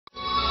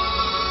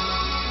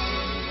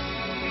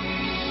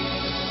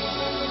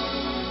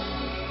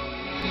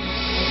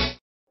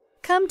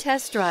Come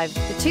test drive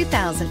the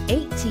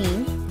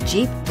 2018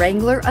 Jeep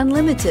Wrangler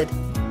Unlimited.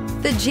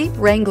 The Jeep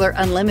Wrangler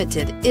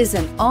Unlimited is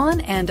an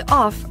on- and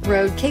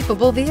off-road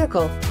capable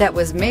vehicle that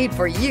was made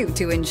for you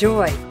to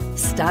enjoy.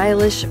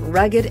 Stylish,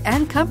 rugged,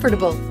 and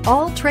comfortable,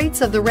 all traits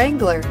of the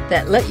Wrangler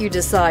that let you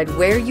decide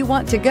where you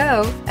want to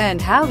go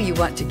and how you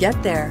want to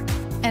get there,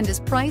 and is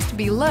priced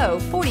below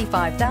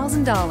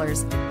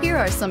 $45,000. Here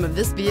are some of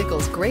this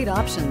vehicle's great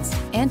options: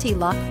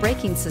 anti-lock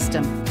braking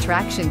system,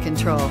 traction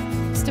control,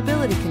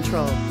 stability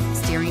control,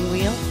 steering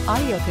wheel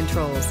audio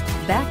controls,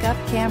 backup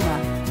camera,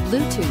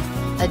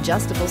 Bluetooth,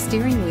 adjustable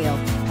steering wheel,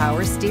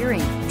 power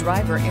steering,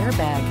 driver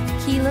airbag,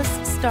 keyless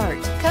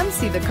start. Come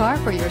see the car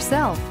for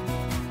yourself.